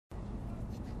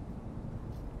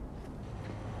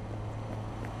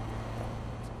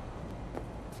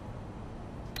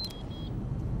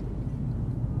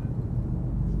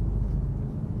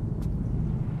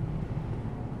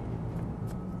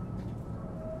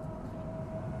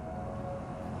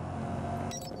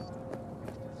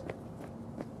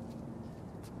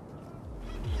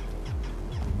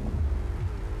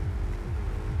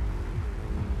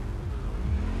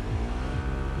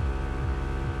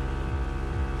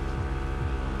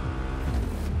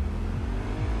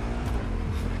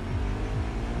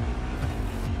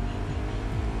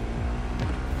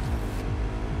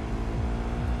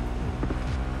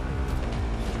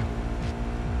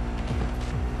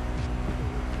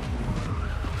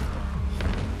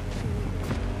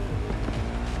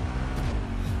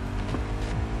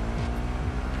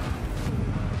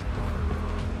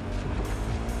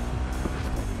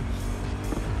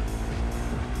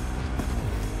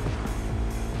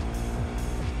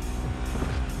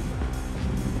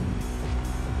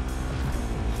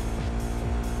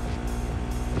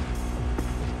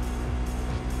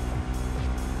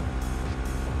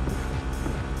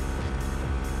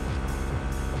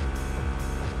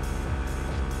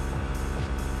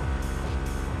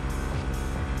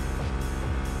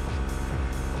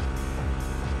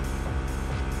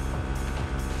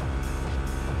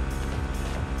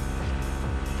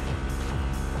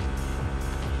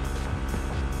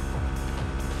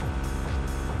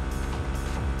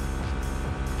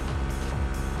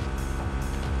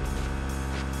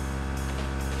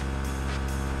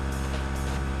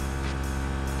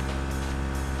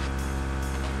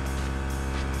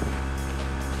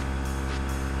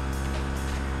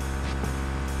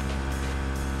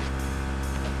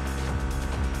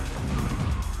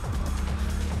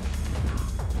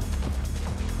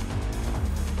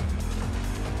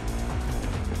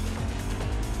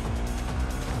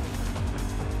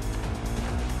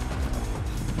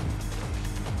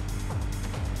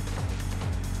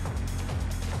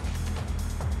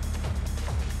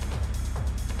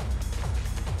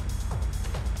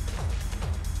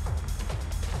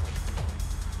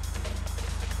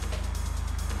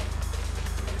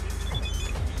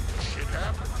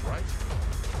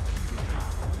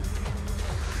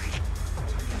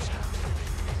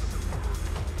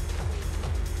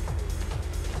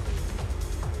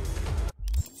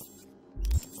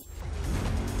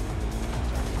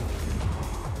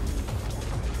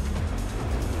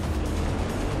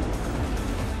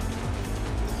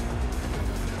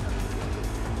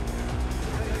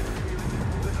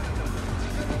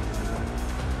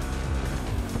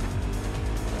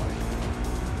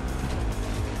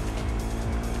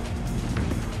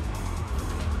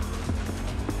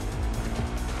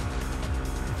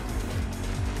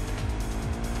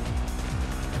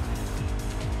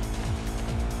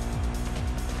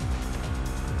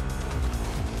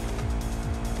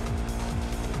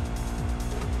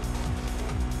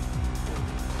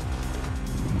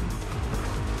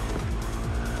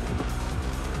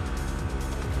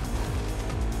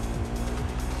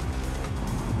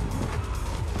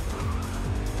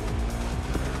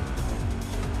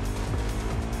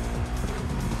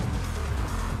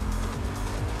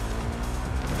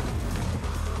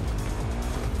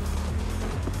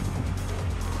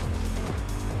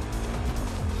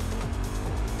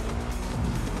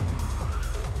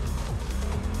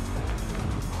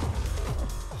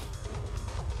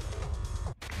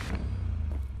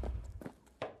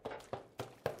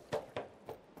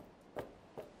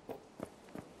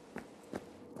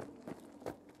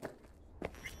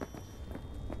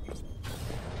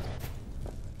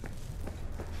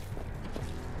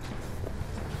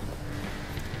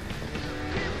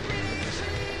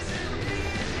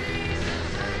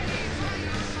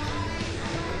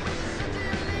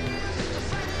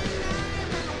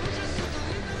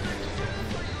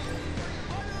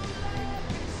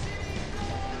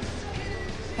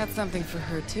Had something for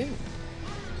her, too.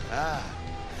 Ah,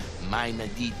 minor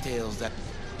details that...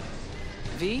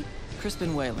 V?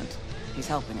 Crispin Wayland. He's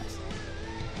helping us.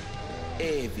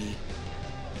 Hey, V.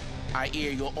 I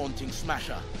hear you're hunting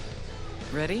Smasher.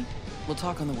 Ready? We'll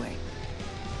talk on the way.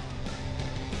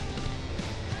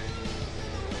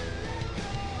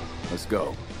 Let's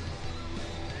go.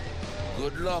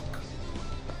 Good luck.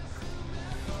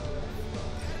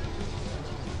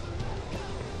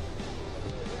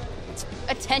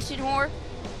 Attention, whore.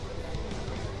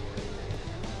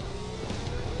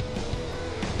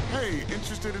 Hey,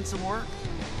 interested in some work?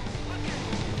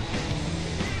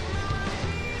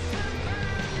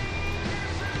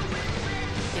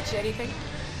 Get you anything?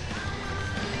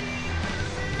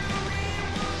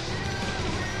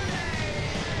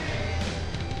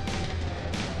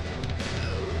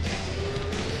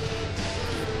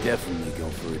 Definitely go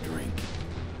for a drink.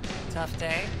 Tough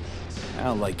day? I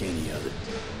don't like any other.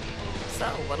 So,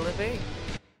 what'll it be?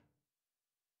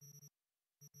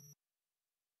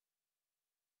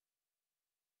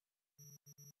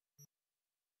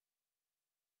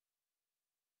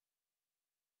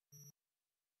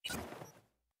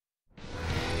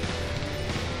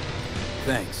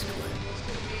 Thanks, Clint.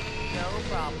 No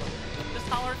problem. Just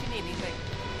holler if you need anything.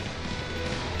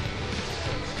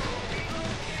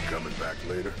 Coming back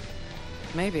later?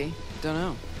 Maybe. Don't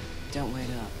know. Don't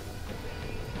wait up.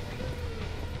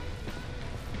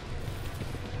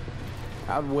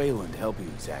 How'd Wayland help you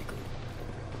exactly?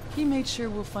 He made sure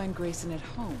we'll find Grayson at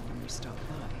home when we stop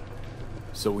by.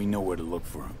 So we know where to look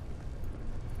for him.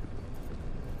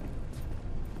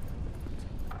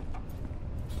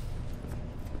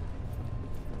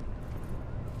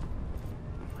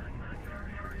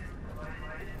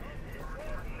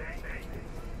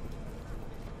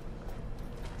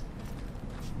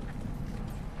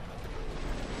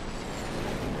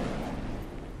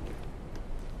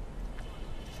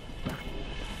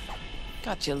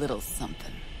 Got you a little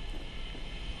something.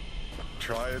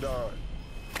 Try it on.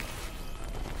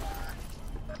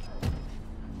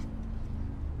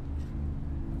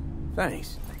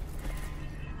 Thanks.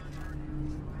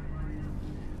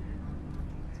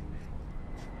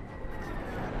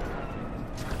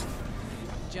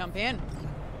 Jump in.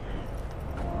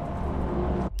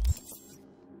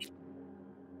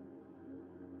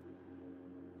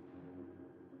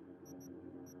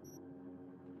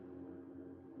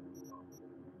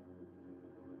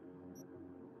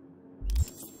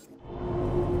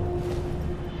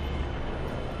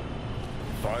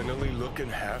 Finally looking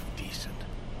half decent.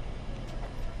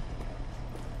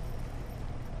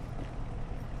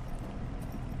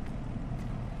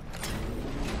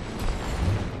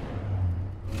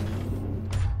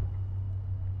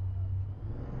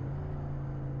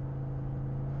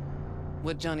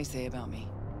 What'd Johnny say about me?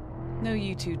 No,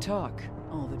 you two talk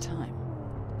all the time.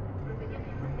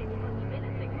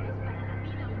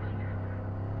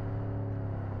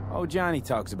 Oh, Johnny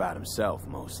talks about himself,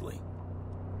 mostly.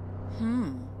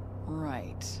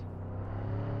 Right.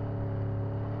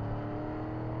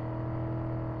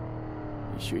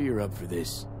 You sure you're up for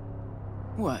this?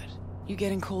 What? You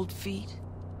getting cold feet?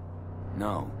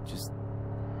 No, just...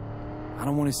 I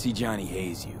don't want to see Johnny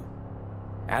haze you.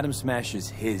 Adam Smasher's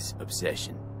his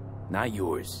obsession, not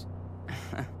yours.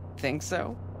 Think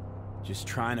so? Just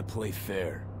trying to play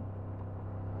fair.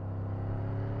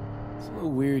 It's a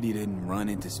little weird you didn't run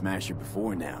into Smasher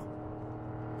before now.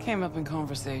 Came up in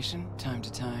conversation, time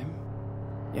to time.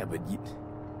 Yeah, but you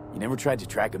never tried to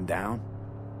track him down?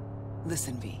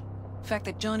 Listen, V. The fact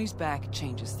that Johnny's back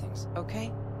changes things,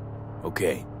 okay?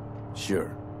 Okay,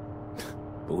 sure.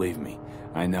 Believe me,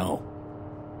 I know.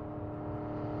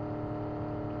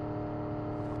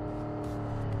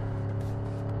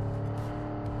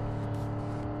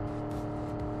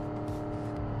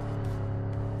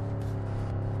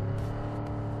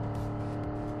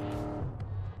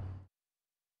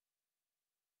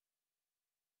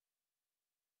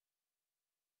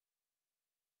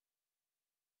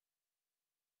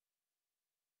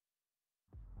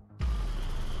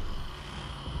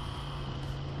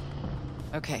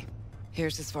 Okay,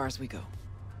 here's as far as we go.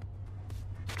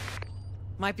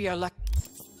 Might be our luck.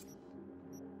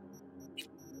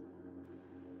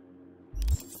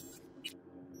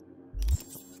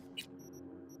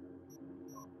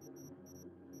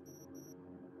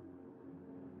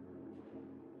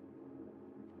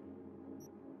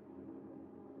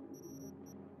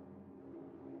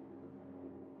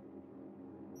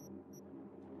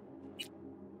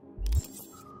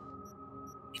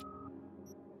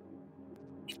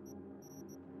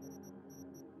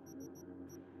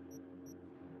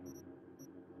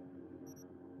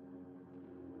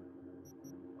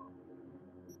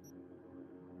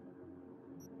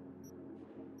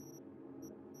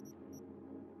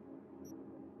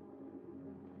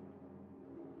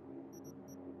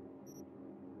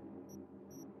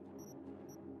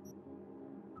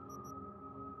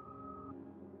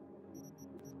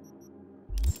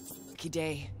 Lucky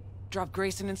day. Drop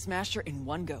Grayson and Smasher in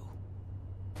one go.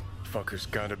 Fucker's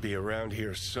gotta be around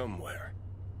here somewhere.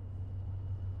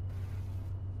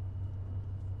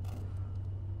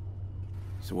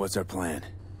 So what's our plan?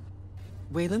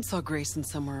 Wayland saw Grayson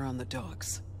somewhere on the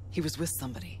docks. He was with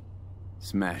somebody.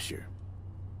 Smasher.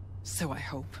 So I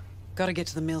hope. Gotta get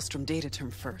to the Maelstrom data term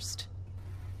first.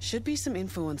 Should be some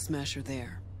info on Smasher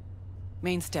there.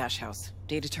 Main stash house.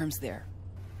 Data term's there.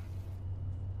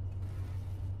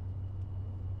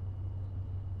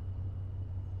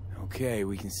 Okay,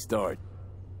 we can start.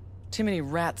 Too many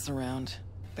rats around.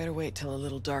 Better wait till a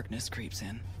little darkness creeps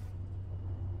in.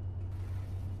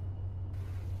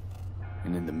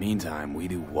 And in the meantime, we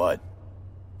do what?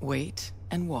 Wait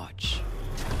and watch.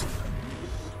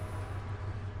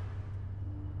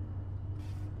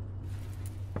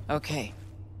 Okay,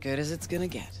 good as it's gonna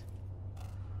get.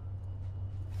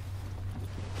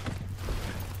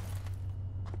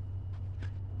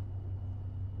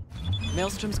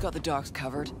 Maelstrom's got the docks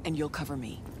covered, and you'll cover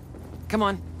me. Come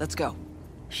on, let's go.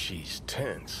 She's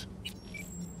tense.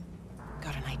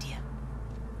 Got an idea.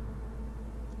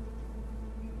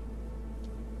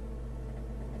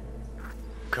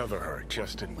 Cover her,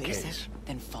 just in Wait a case. sec,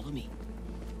 then follow me.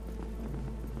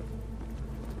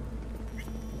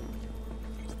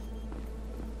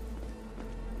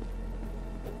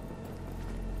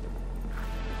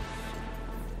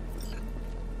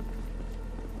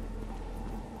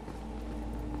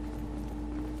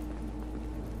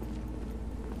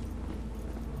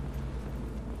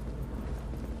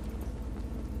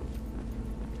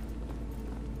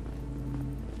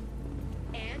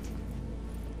 And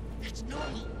it's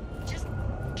normal. Just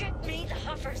get me the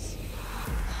Huffers.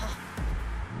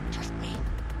 Trust me,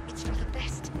 it's for the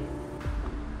best.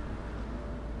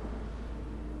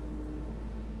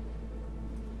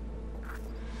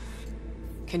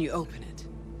 Can you open it?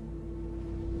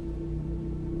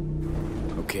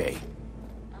 Okay.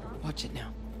 Watch it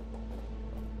now.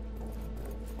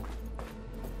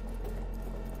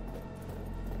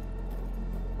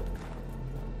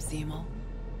 See 'em all?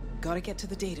 Gotta get to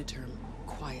the data term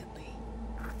quietly.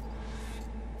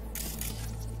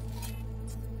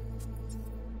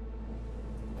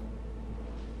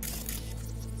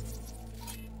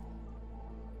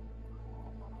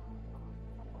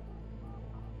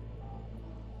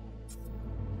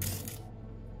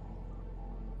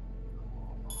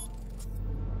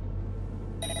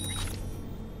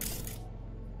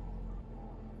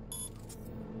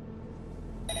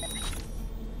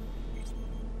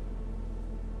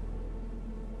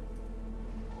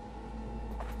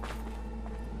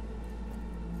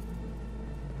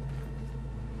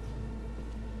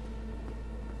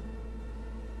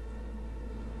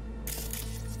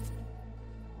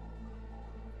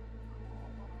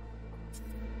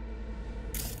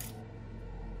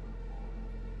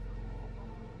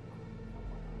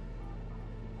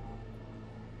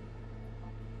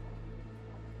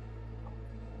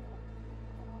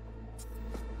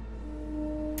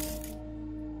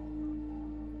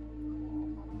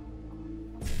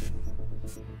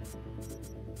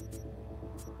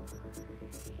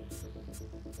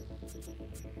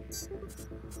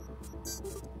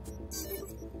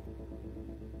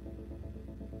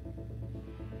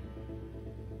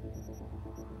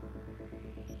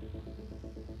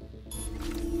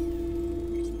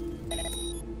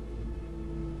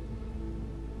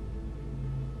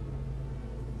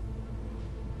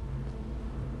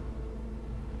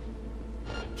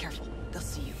 Careful, they'll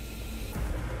see you.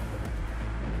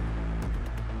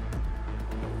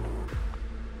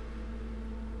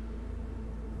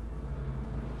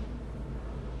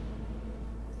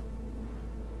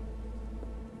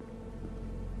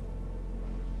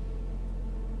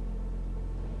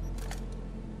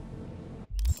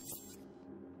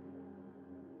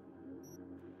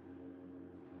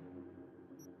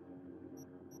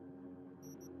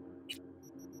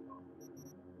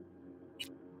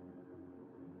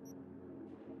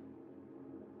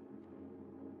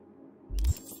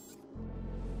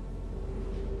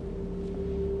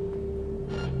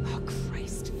 Oh,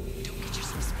 Christ. Don't get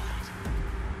yourself spotted.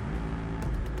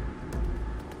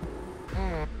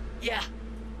 Yeah,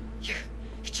 you're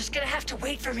just gonna have to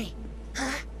wait for me.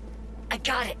 Huh? I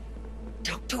got it.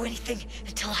 Don't do anything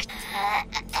until I...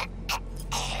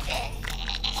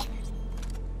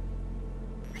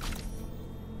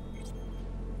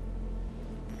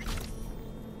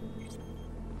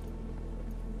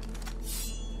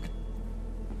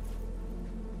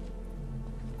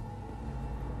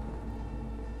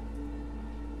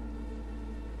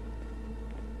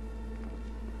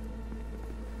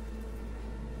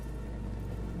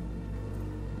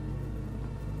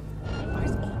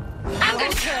 Eyes on.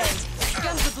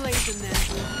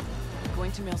 Listen then.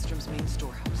 Going to Maelstrom's main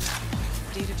storehouse.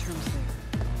 Data terms there.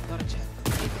 Gotta check.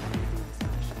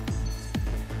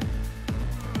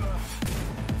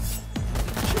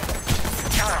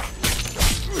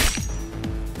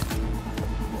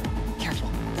 Careful,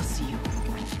 they'll see you.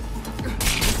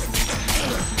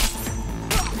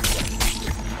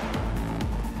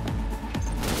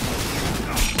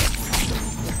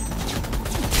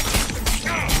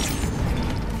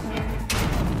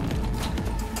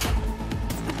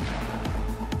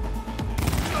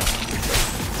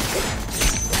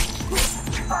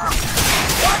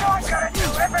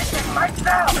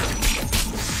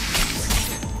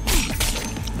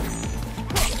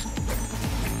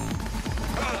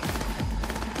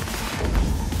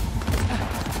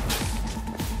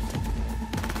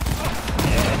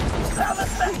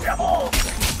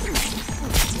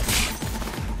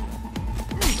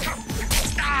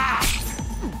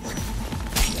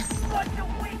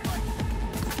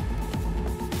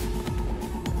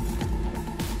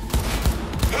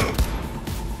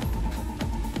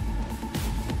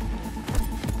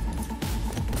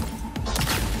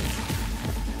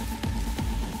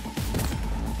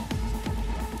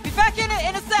 Back in it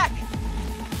in a sec!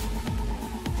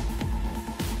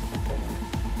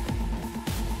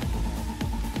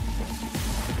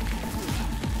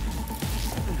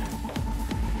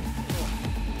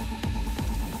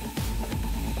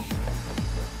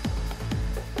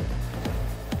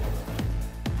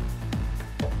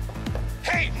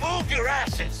 Hey, move your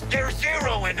asses! They're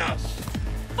zeroing us!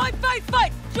 Fight, fight,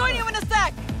 fight! Join you in a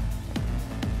sec!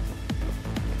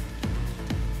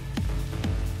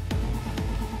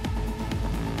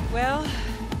 Well,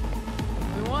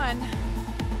 we won.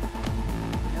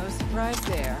 No surprise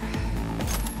there.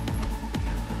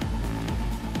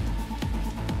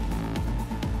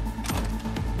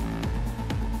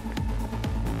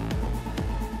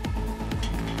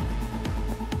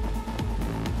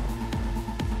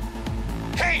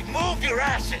 Hey, move your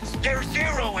asses! They're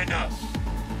zeroing us!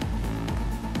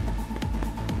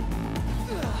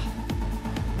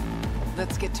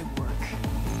 Let's get to work.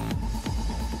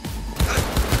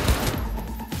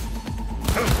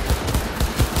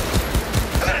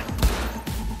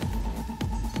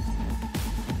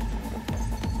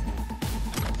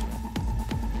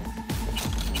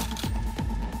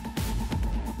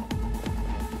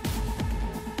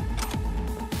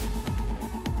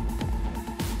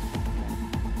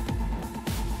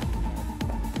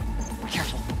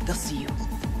 Careful, they'll see you.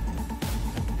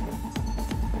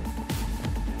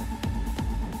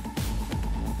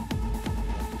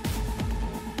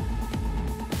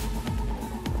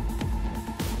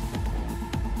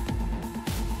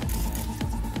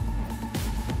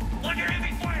 Under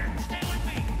heavy fire! Stay with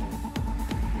me!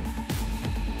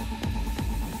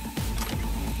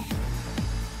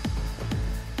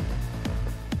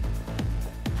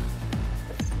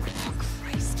 Oh,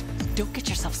 Christ. Don't get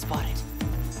yourself spotted.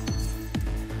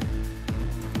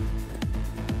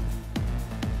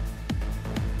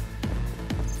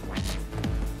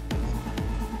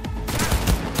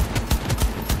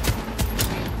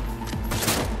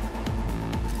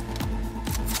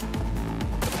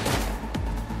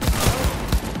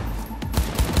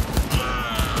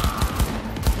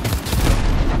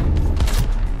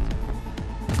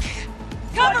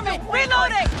 Cover me!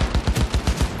 Reloading!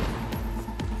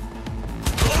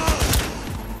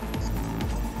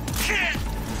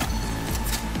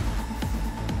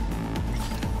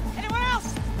 Anyone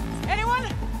else? Anyone?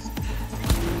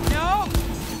 No?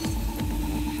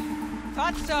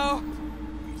 Thought so.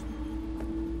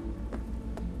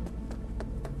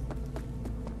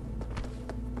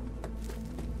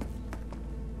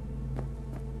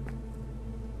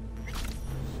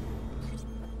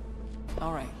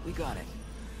 All right, we got it.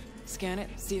 Scan it,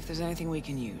 see if there's anything we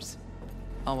can use.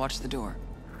 I'll watch the door.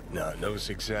 Nah, knows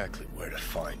exactly where to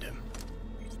find him.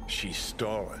 She's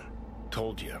stalling.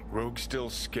 Told you, Rogue's still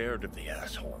scared of the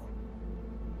asshole.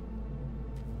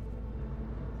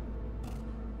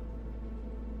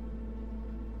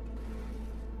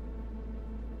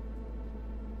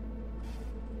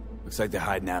 Looks like they're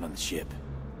hiding out on the ship.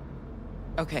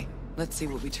 Okay, let's see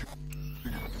what we turn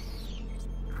up.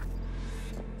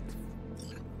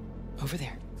 Over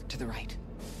there, to the right.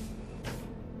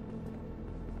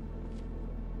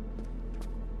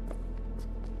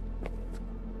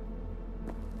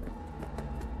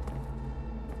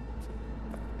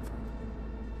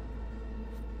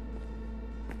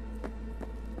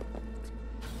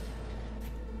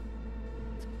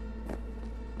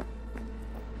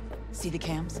 See the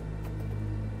cams?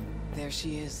 There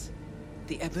she is.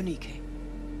 The Ebonique.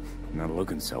 Not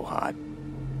looking so hot.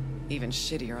 Even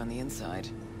shittier on the inside.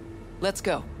 Let's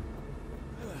go.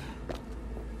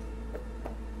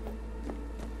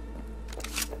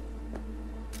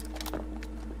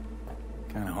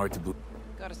 Kinda hard to believe.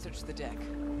 Gotta search the deck.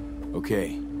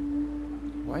 Okay.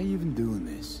 Why are you even doing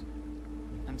this?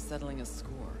 I'm settling a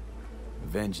score.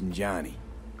 Avenging Johnny.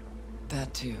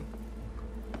 That too.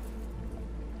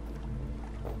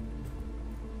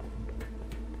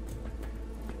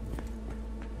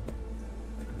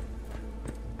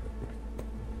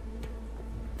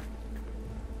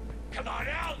 Come on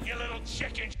out, you little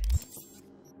chicken!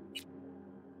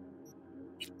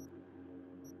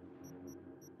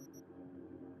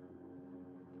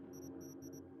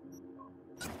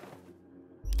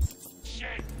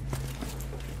 Shit!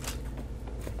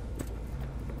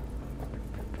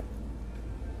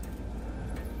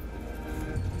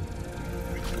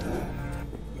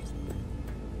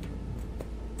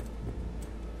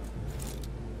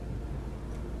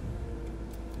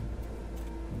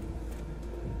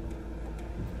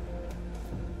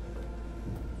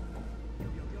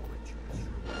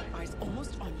 Eyes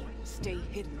almost on you. Stay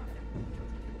hidden.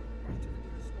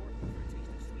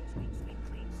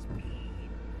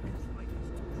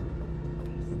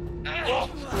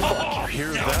 You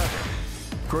hear that?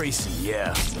 Grayson,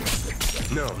 yeah.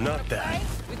 No, not that.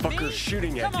 With Fucker's me?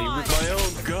 shooting at Come me on. with my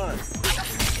own gun.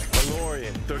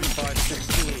 DeLorean,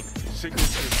 3516. Signature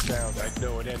sound, I'd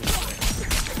know it anyway.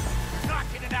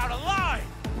 Knocking it out alive!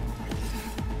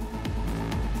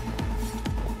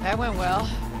 That went well.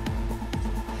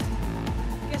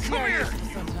 Guess Come you're here! useful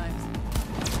sometimes.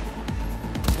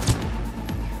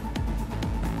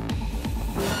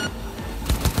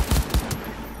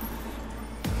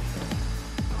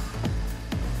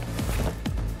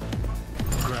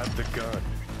 Grab the gun.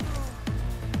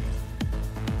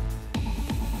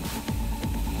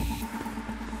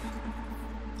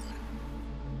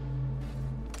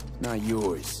 Not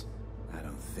yours, I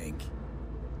don't think.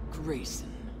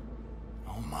 Grayson.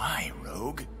 Oh my,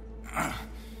 Rogue.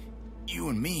 You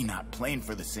and me not playing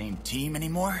for the same team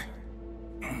anymore?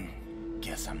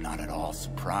 Guess I'm not at all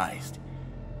surprised.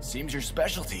 Seems your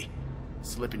specialty.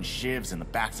 Slipping shivs in the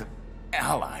backs of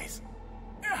allies.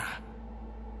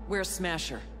 Where's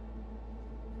Smasher?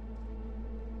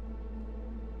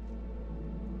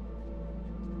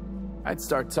 I'd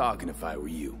start talking if I were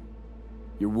you.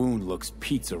 Your wound looks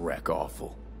pizza wreck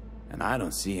awful, and I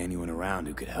don't see anyone around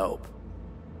who could help.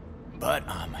 But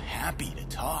I'm happy to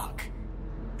talk.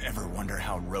 Ever wonder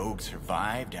how Rogue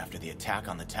survived after the attack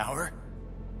on the tower?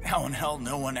 How in hell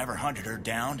no one ever hunted her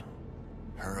down?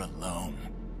 Her alone.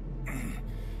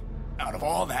 Out of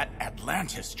all that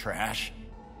Atlantis trash.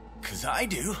 'Cause I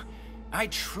do. I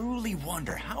truly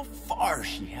wonder how far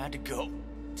she had to go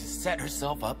to set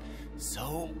herself up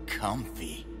so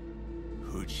comfy.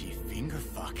 Who'd she finger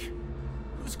fuck?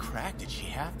 Whose crack did she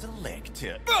have to lick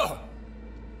to... Ugh!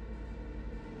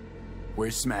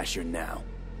 Where's Smasher now?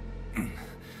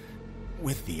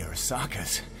 With the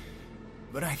Arasakas.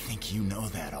 But I think you know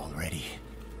that already.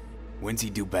 When's he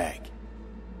due back?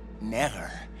 Never.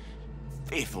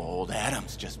 Faithful old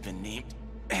Adam's just been named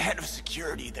head of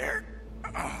security there.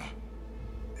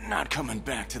 Not coming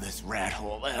back to this rat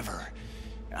hole ever.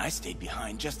 I stayed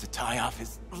behind just to tie off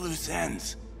his loose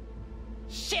ends.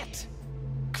 Shit!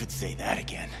 Could say that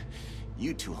again.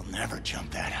 You two will never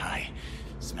jump that high.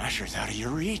 Smasher's out of your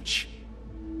reach.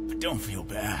 But don't feel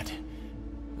bad.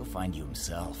 He'll find you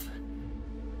himself.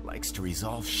 Likes to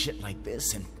resolve shit like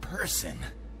this in person.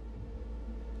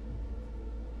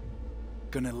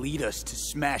 Gonna lead us to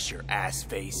Smasher,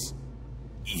 assface.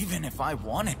 Even if I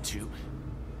wanted to,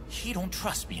 he don't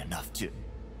trust me enough to...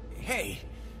 Hey,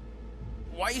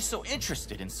 why are you so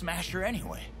interested in Smasher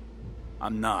anyway?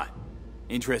 I'm not.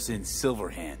 Interested in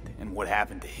Silverhand and what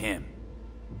happened to him.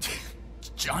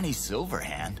 Johnny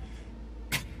Silverhand?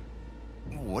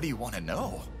 What do you want to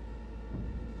know?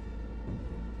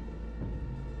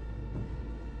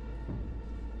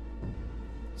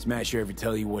 Smasher ever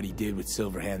tell you what he did with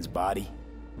Silverhand's body?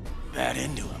 That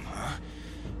into him, huh?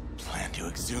 Plan to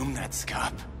exhume that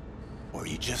scop? Or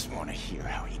you just want to hear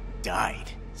how he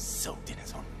died, soaked in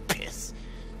his own piss?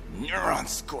 Neurons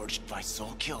scorched by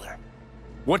Soul Killer.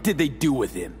 What did they do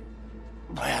with him?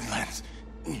 Badlands,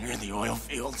 near the oil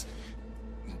fields.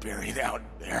 Buried out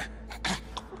there.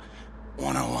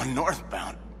 101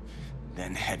 northbound.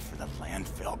 Then head for the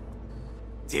landfill.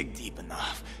 Dig deep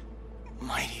enough.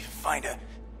 Might even find a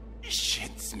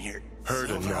shit-smeared Heard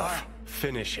silver enough. arm.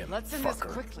 Finish him, Let's end this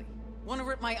fucker. quickly. Want to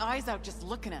rip my eyes out just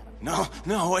looking at him.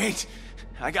 No, wait.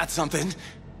 I got something.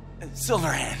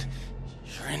 Silverhand.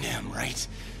 You're into him, right?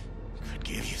 Could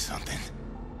give you something.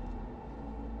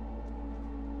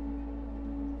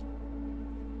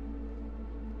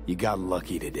 You got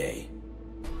lucky today.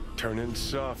 Turning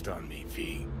soft on me,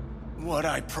 V. What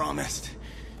I promised.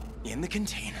 In the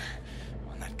container.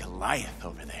 On that Goliath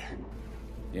over there.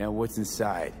 Yeah, what's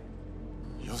inside?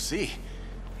 You'll see.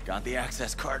 Got the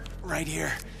access card right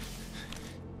here.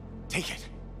 Take it.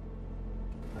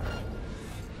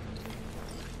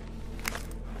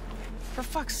 For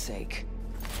fuck's sake.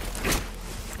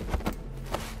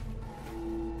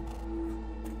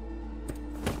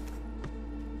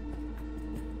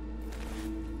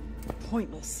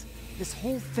 Pointless. This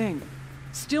whole thing.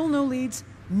 Still no leads,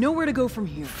 nowhere to go from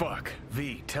here. Fuck.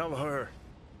 V, tell her.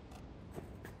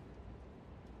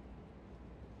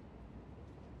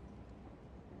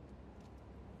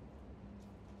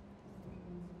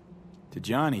 To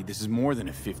Johnny, this is more than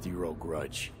a 50-year-old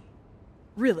grudge.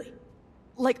 Really?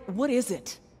 Like, what is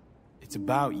it? It's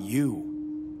about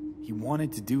you. He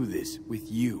wanted to do this with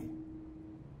you.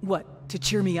 What, to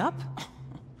cheer me up?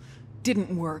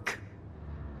 Didn't work.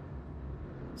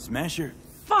 Smasher?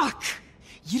 Fuck!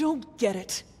 You don't get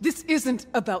it. This isn't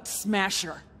about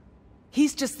Smasher.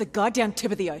 He's just the goddamn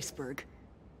tip of the iceberg.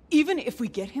 Even if we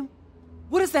get him,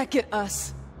 what does that get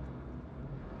us?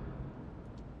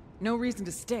 No reason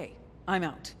to stay. I'm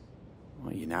out.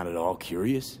 Well, you're not at all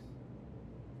curious?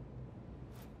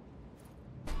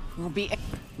 We'll be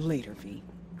later, V.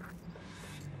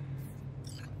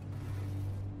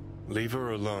 Leave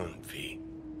her alone, V.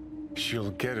 She'll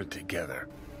get it together.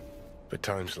 But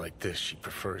times like this, she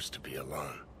prefers to be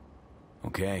alone.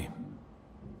 Okay.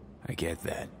 I get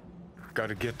that.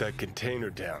 Gotta get that container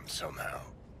down somehow.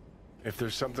 If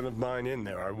there's something of mine in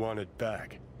there, I want it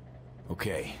back.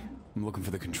 Okay. I'm looking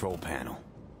for the control panel.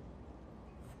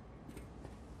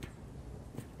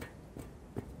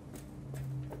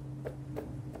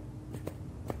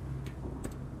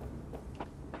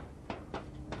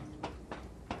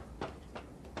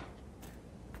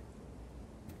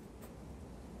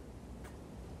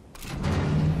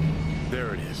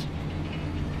 There it is.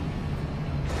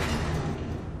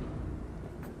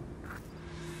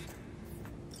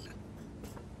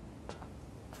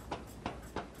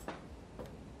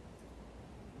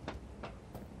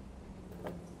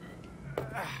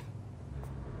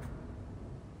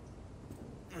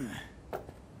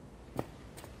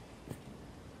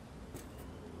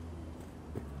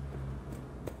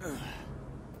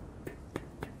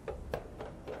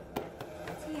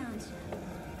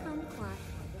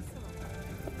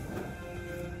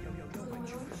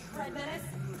 Red Menace,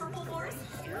 Purple Horse,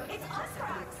 it's us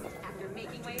racks. After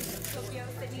making waves in Tokyo,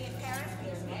 Sydney, and Paris,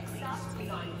 next stop is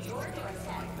on your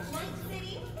doorstep. Night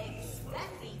City,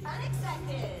 expect the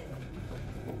unexpected.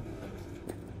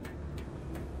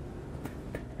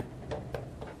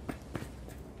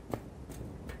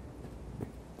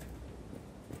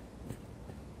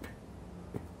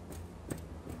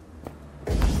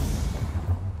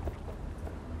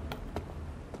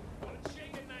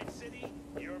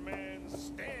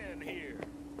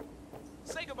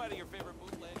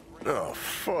 Oh,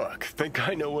 fuck. Think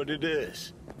I know what it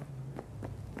is.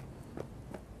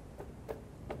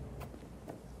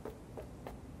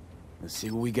 Let's see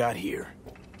what we got here.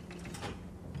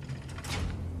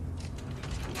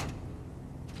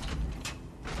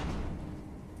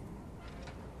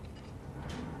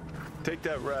 Take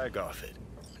that rag off it.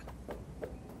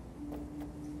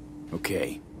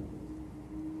 Okay.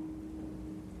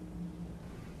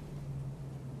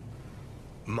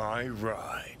 My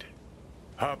ride.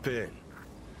 Hop in.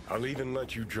 I'll even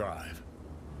let you drive.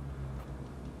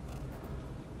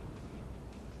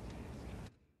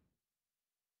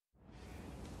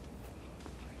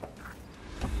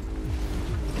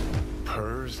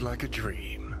 Purrs like a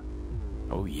dream.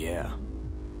 Oh, yeah.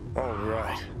 All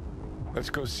right.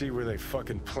 Let's go see where they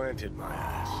fucking planted my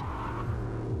ass.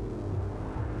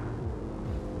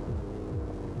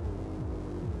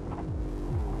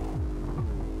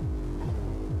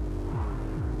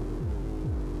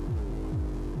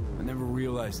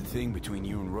 The thing between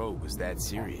you and Rogue was that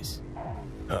serious.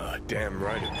 Damn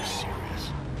right it was serious.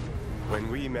 When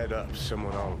we met up,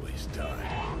 someone always died.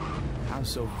 How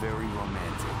so very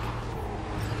romantic.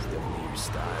 It's definitely your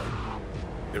style.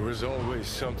 There was always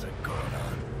something going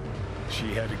on.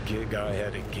 She had a gig, I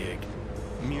had a gig.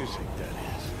 Music, that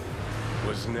is.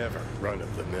 Was never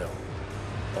run-of-the-mill.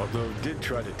 Although did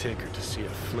try to take her to see a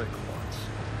flick once.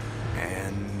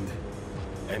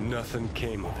 And nothing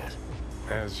came of it.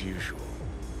 As usual.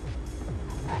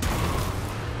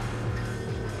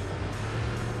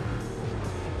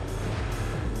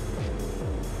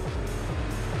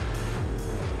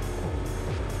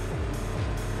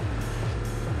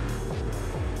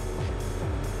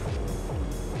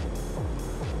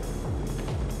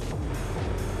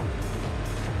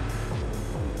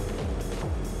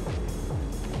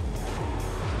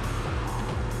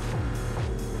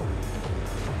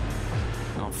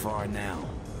 far now?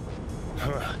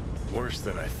 Huh. Worse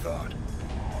than I thought.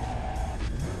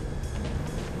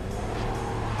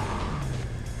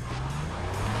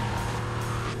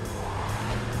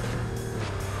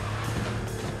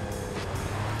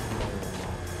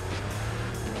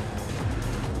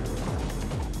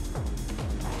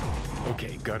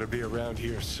 Okay, gotta be around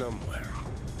here somewhere.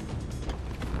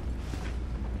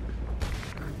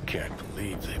 Can't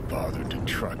believe they bothered to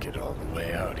truck it all the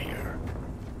way out here.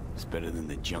 It's better than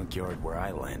the junkyard where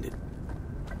I landed.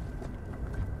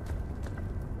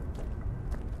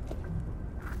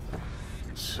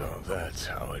 So that's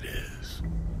how it is.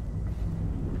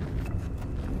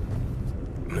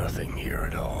 Nothing here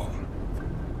at all.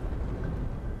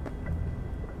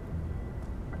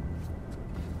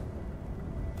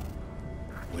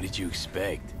 What did you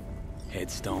expect?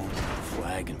 Headstone,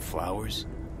 flag, and flowers?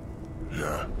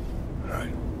 No, I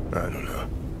don't know.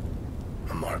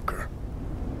 A marker.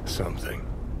 Something.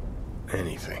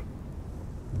 Anything.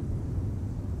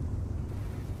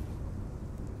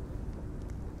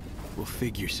 We'll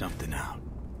figure something out.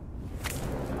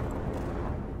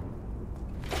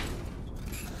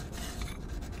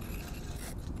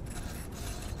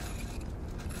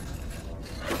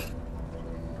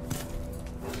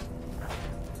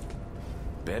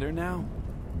 Better now?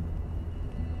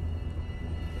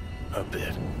 A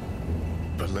bit.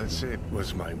 But let's say it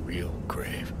was my real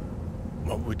grave.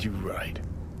 What would you write?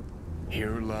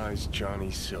 Here lies Johnny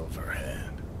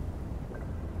Silverhand.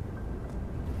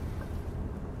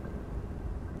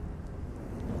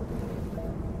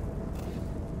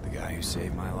 The guy who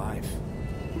saved my life.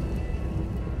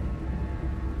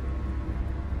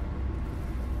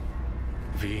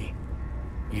 V,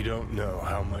 you don't know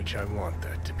how much I want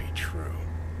that to be true.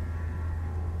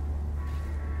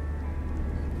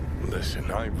 Listen,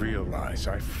 I realize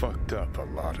I fucked up a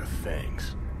lot of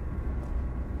things.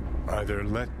 Either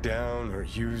let down or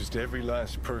used every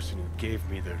last person who gave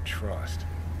me their trust.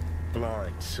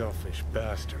 Blind, selfish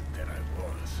bastard that I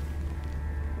was.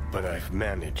 But I've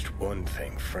managed one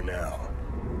thing for now.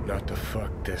 Not to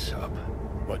fuck this up.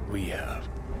 What we have.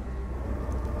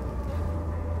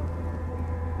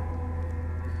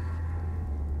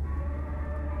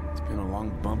 It's been a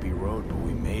long, bumpy road, but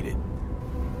we made it.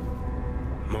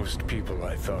 Most people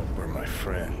I thought were my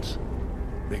friends.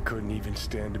 They couldn't even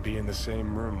stand to be in the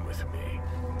same room with me.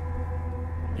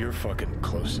 You're fucking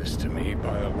closest to me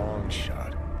by a long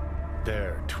shot.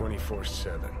 There,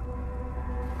 24/7.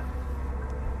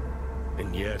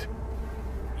 And yet,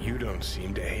 you don't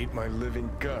seem to hate my living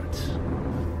guts.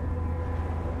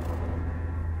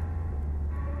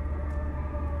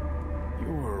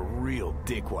 You were a real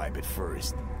dickwipe at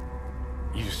first.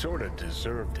 You sorta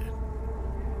deserved it.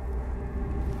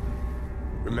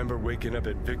 Remember waking up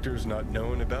at Victor's not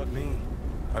knowing about me?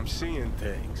 I'm seeing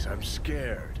things, I'm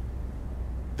scared.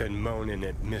 Then moaning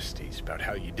at Misty's about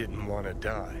how you didn't want to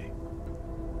die.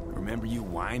 Remember you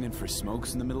whining for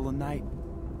smokes in the middle of the night?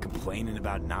 Complaining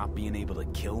about not being able to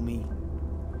kill me?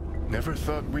 Never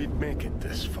thought we'd make it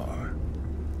this far.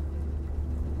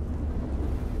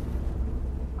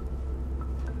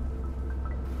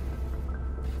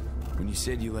 When you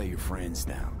said you let your friends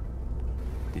down,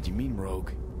 did you mean Rogue?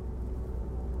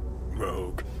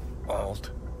 Rogue,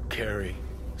 Alt, Carrie,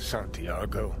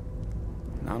 Santiago.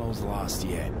 Not all's lost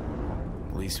yet.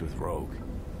 At least with Rogue.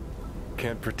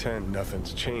 Can't pretend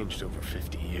nothing's changed over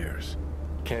 50 years.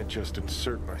 Can't just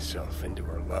insert myself into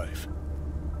her life.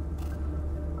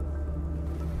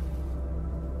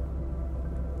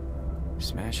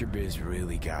 Smasher Biz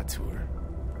really got to her.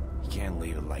 You can't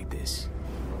leave it like this.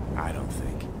 I don't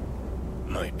think.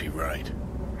 Might be right.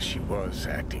 She was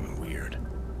acting weird.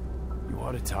 You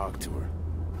ought to talk to her.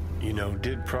 You know,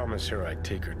 did promise her I'd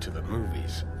take her to the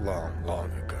movies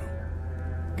long ago.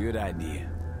 Good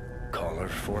idea. Call her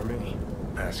for me.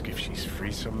 Ask if she's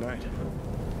free some night.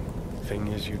 Thing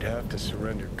is, you'd have to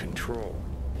surrender control.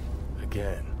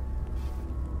 Again.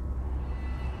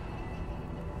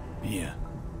 Yeah.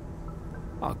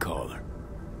 I'll call her.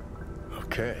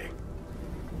 Okay.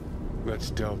 Let's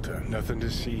Delta. Nothing to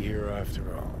see here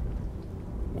after all.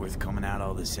 Worth coming out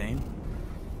all the same?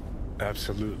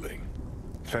 Absolutely.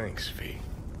 Thanks, V.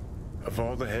 Of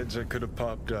all the heads I could have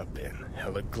popped up in,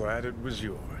 hella glad it was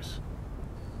yours.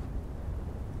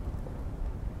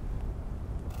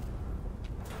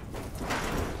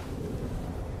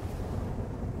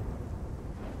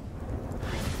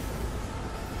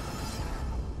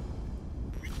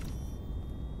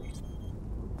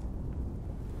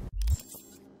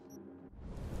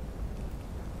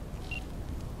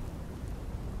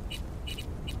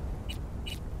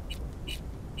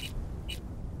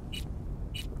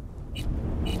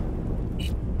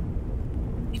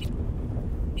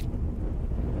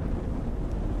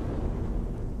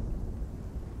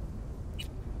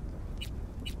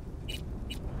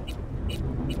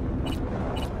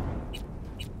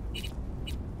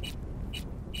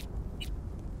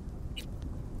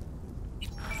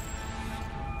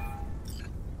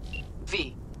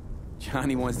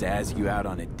 Johnny wants to ask you out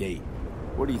on a date.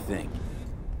 What do you think?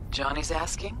 Johnny's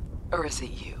asking? Or is it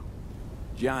you?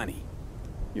 Johnny,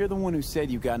 you're the one who said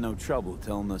you got no trouble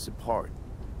telling us apart.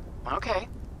 Okay.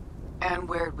 And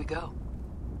where'd we go?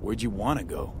 Where'd you want to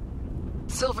go?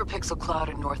 Silver Pixel Cloud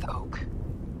in North Oak.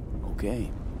 Okay.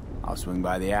 I'll swing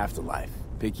by the afterlife.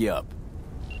 Pick you up.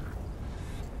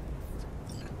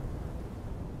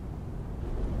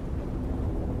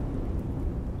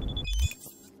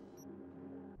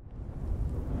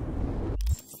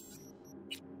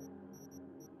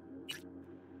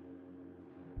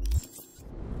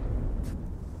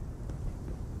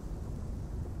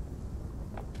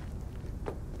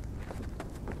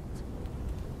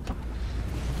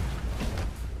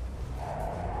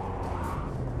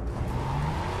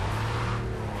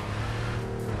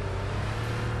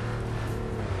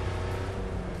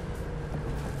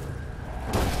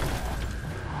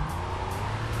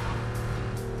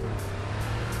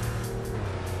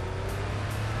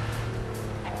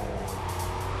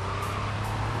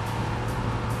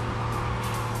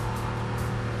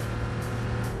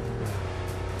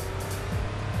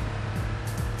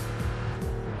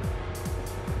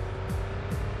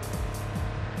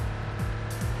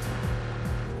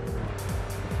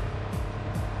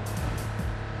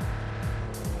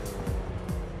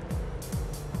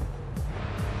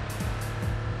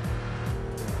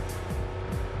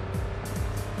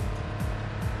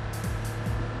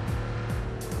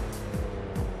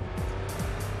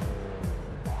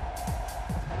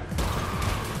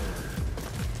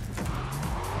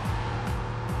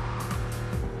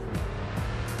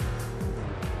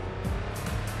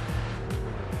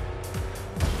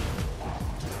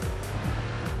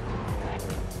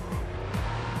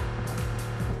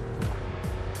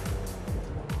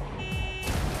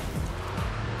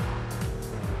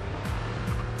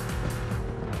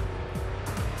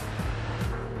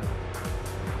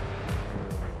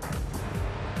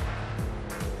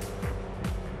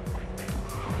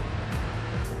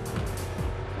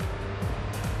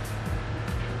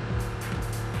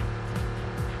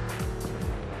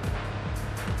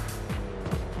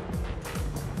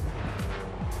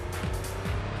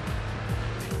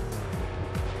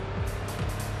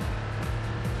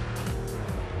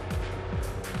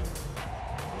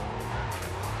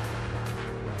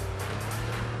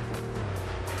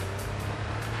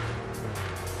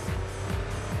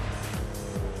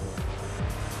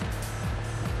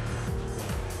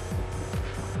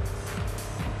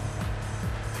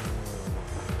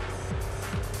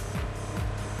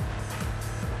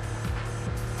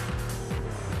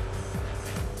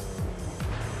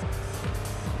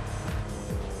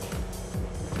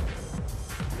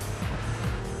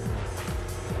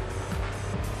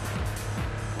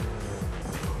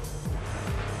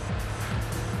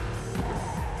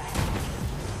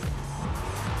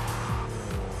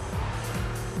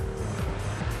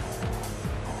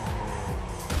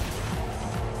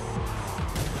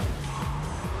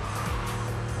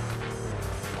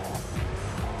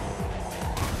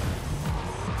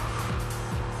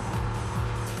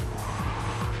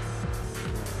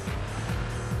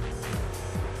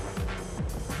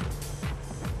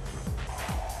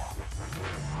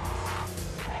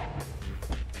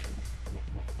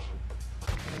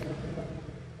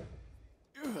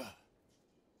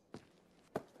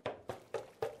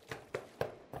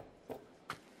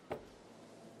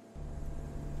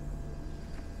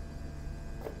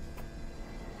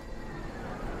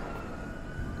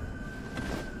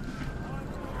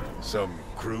 Some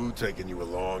crew taking you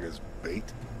along as bait?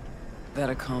 That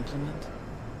a compliment?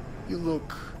 You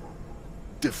look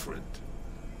different.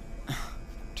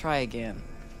 Try again.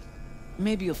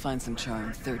 Maybe you'll find some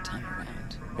charm third time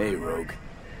around. Hey, Rogue.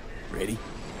 Ready?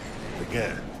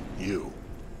 Again, you.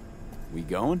 We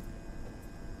going?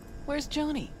 Where's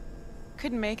Johnny?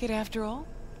 Couldn't make it after all?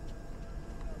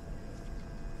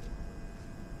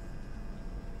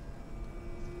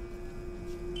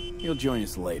 He'll join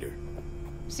us later.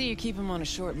 See, you keep him on a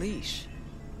short leash.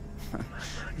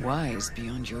 Wise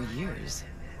beyond your years.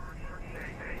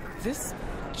 This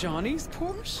Johnny's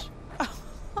Porsche?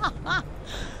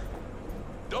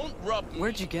 Don't rub.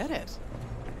 Where'd you get it?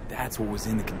 That's what was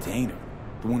in the container.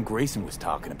 The one Grayson was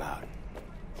talking about.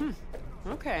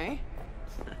 Okay.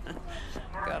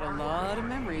 Got a lot of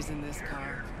memories in this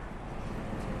car.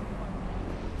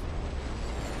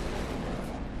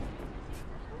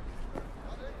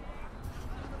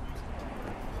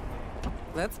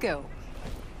 Let's go.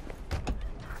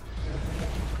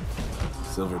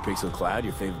 Silver Pixel Cloud,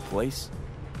 your favorite place?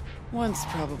 Once,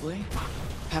 probably.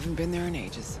 Haven't been there in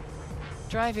ages.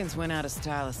 Drive-ins went out of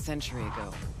style a century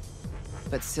ago.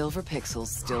 But Silver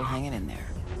Pixel's still hanging in there.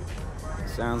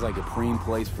 Sounds like a prime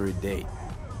place for a date.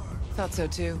 Thought so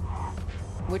too.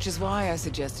 Which is why I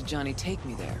suggested Johnny take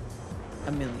me there.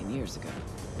 1,000,000 years ago.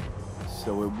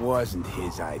 So it wasn't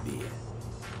his idea.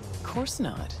 Of course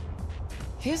not.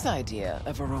 His idea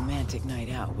of a romantic night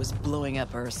out was blowing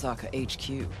up Arasaka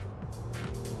HQ.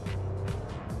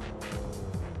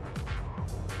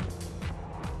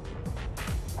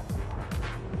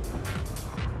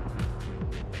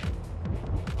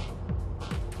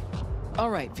 All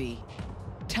right, V.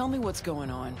 Tell me what's going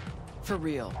on. For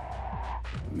real.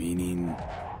 Meaning...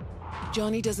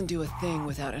 Johnny doesn't do a thing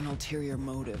without an ulterior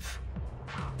motive.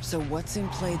 So what's in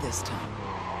play this time?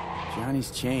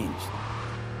 Johnny's changed.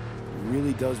 He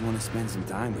really does want to spend some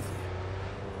time with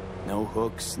you. No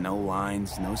hooks, no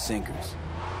lines, no sinkers.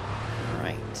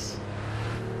 Right.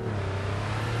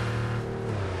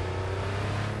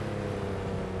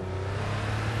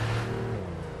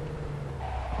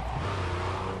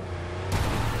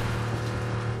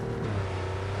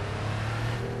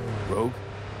 Rogue?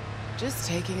 Just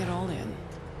taking it all in.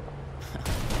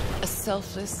 A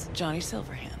selfless Johnny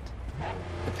Silverhand.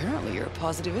 Apparently you're a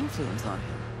positive influence on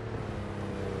him.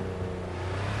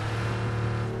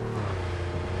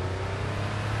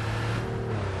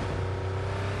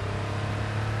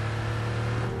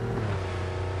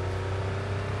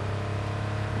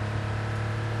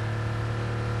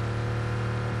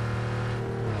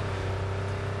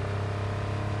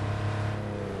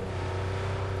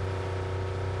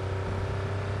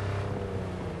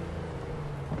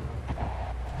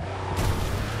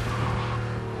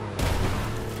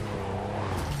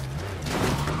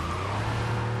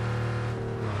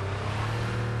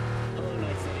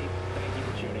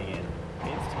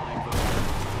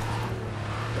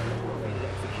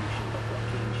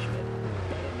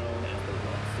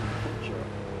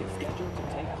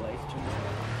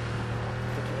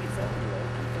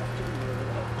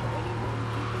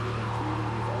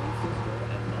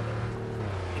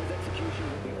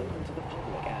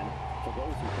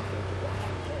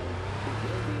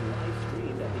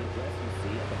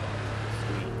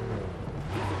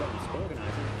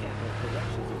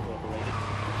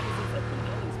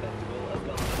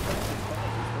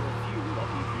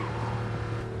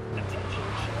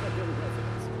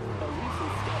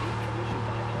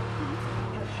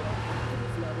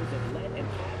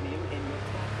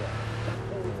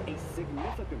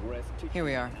 Here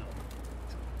we are.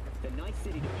 The Night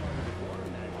City Department of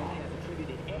Water Management has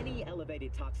attributed any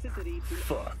elevated toxicity to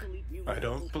Fuck. I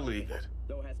don't believe it.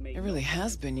 It really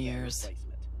has been years.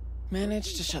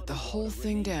 Managed to shut the whole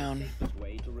thing down.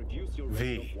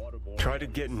 V, try to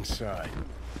get inside.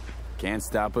 Can't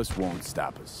stop us, won't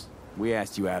stop us. We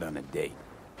asked you out on a date.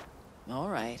 All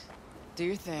right. Do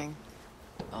your thing.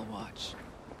 I'll watch.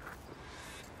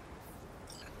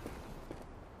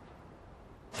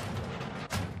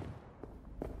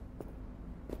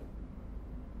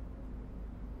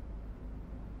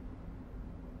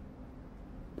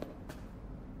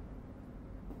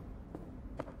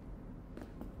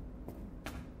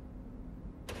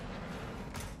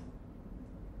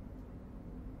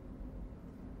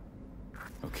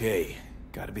 Okay,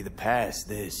 gotta be the past,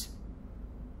 this.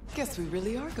 Guess we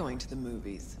really are going to the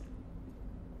movies.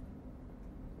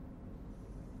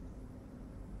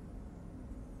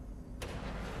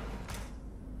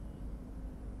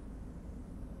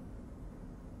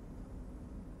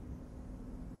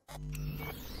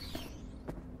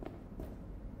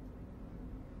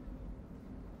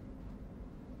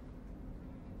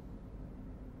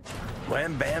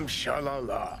 Wham bam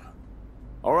sha-la-la.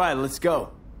 All right, let's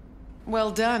go.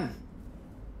 Well done.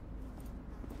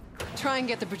 Try and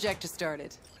get the projector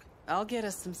started. I'll get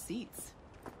us some seats.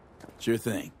 Sure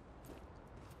thing.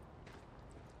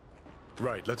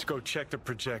 Right, let's go check the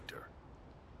projector.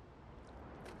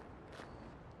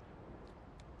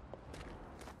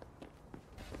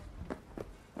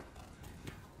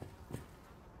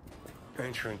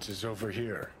 Entrance is over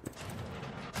here.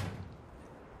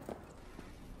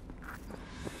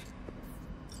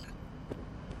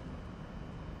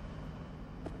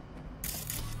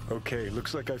 Okay,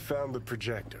 looks like I found the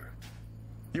projector.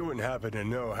 You wouldn't happen to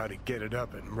know how to get it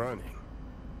up and running.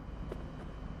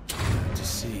 To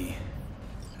see.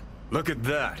 Look at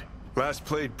that. Last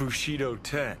played Bushido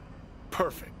 10.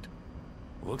 Perfect.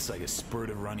 Looks like a spurt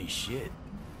of runny shit.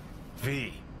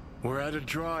 V, we're at a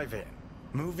drive-in.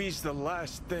 Movie's the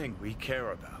last thing we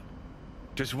care about.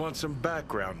 Just want some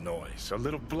background noise, a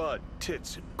little blood,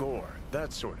 tits, and gore,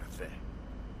 that sort of thing.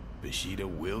 Bushido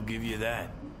will give you that.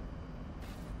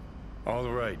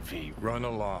 All right, V, run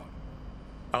along.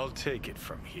 I'll take it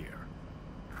from here.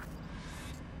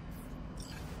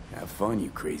 Have fun, you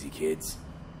crazy kids.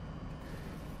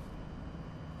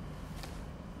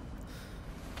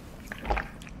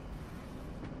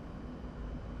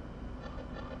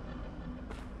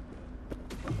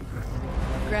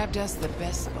 grabbed us the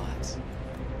best spots.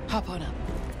 Hop on up.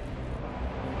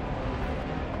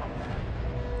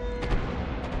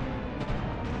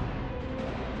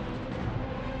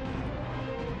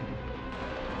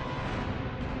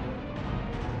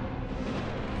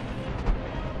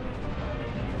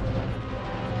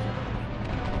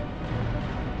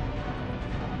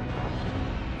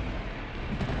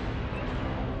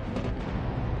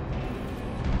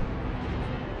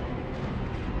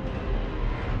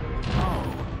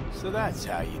 So that's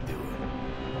how you do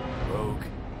it. Rogue,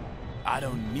 I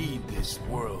don't need this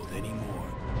world anymore,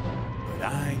 but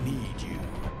I need you.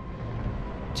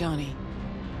 Johnny,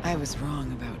 I was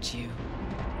wrong about you.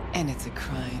 And it's a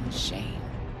crying shame.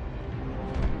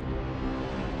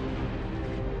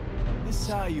 This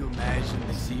how you imagine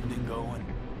this evening going?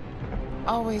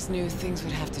 Always knew things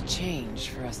would have to change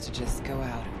for us to just go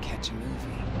out and catch a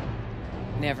movie.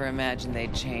 Never imagined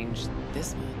they'd change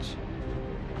this much.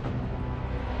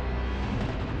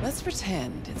 Let's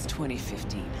pretend it's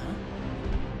 2015, huh?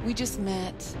 We just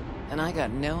met, and I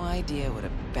got no idea what a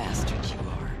bastard you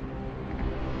are.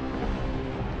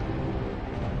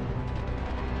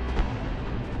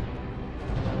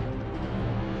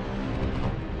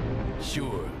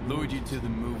 Sure, lured you to the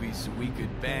movies so we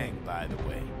could bang, by the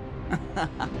way.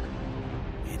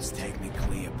 It's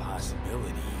technically a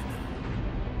possibility,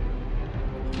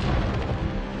 you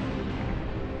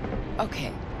know.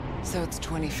 Okay, so it's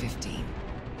 2015.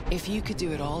 If you could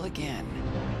do it all again,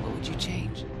 what would you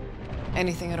change?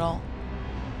 Anything at all?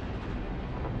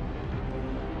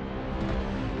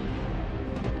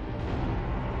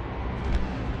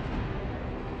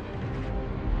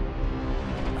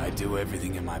 I do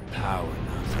everything in my power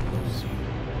not to lose you.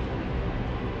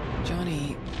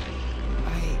 Johnny,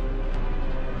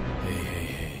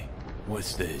 Hey.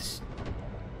 What's this?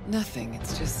 Nothing,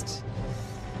 it's just...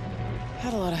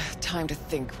 Had a lot of time to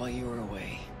think while you were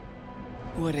away.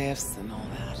 What ifs and all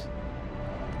that.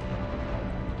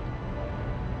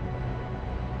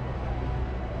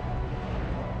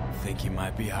 Think you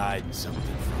might be hiding something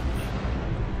from me.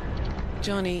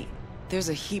 Johnny, there's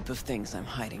a heap of things I'm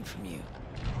hiding from you.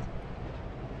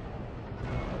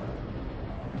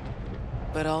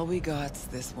 But all we got's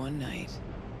this one night.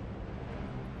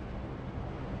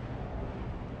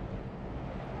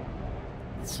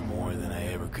 It's more than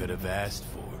I ever could have asked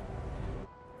for.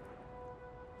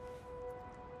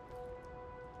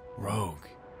 Rogue,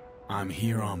 I'm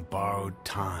here on borrowed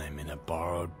time in a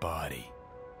borrowed body,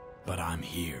 but I'm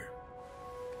here.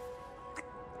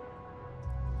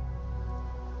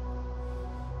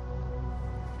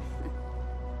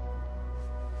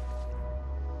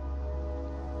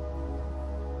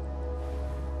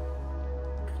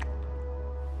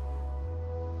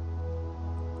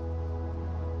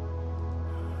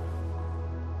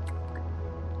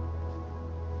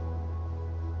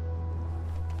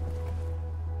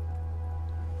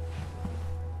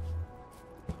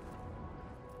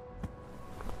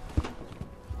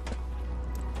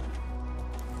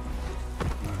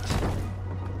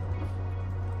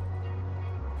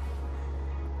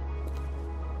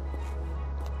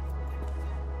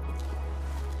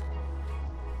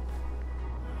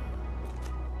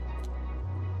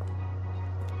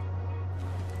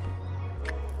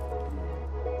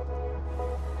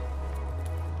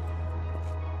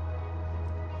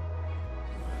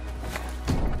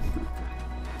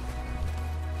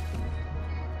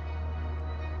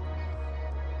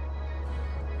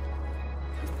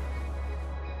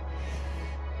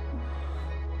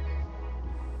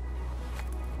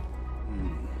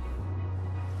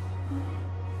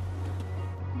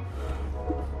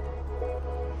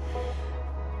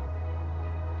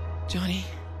 Johnny,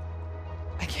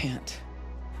 I can't.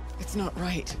 It's not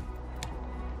right.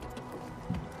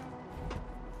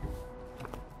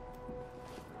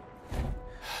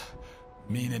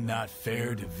 Meaning not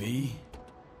fair to V?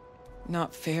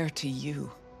 Not fair to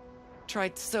you.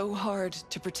 Tried so hard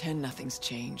to pretend nothing's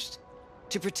changed.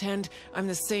 To pretend I'm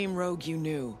the same Rogue you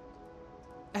knew.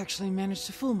 Actually managed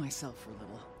to fool myself for a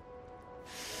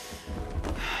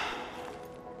little.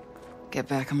 Get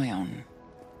back on my own.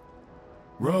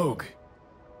 Rogue!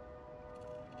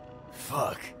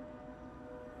 Fuck.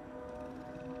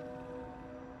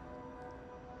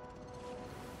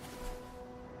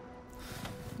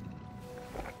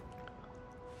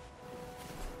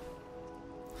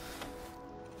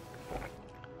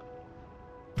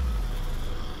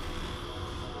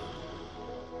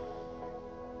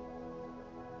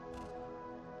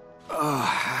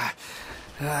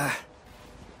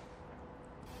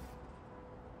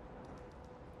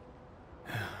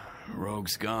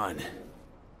 Rogue's gone.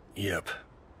 Yep.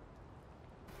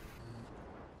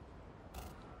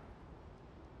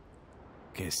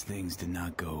 Guess things did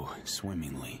not go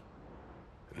swimmingly.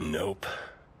 Nope.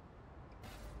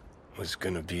 Was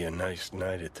gonna be a nice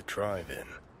night at the drive-in.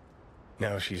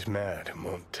 Now she's mad and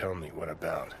won't tell me what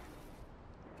about.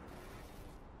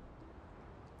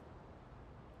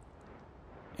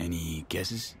 Any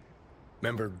guesses?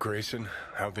 Remember Grayson,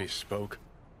 how they spoke?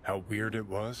 How weird it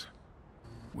was?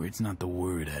 Weird's not the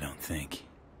word, I don't think.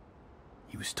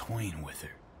 He was toying with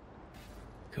her.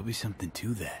 Could be something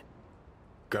to that.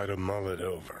 Gotta mull it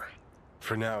over.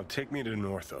 For now, take me to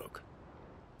North Oak.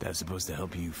 That's supposed to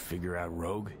help you figure out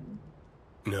Rogue?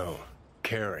 No,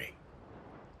 Carrie.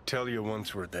 Tell you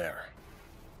once we're there.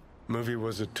 Movie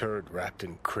was a turd wrapped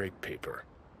in crepe paper.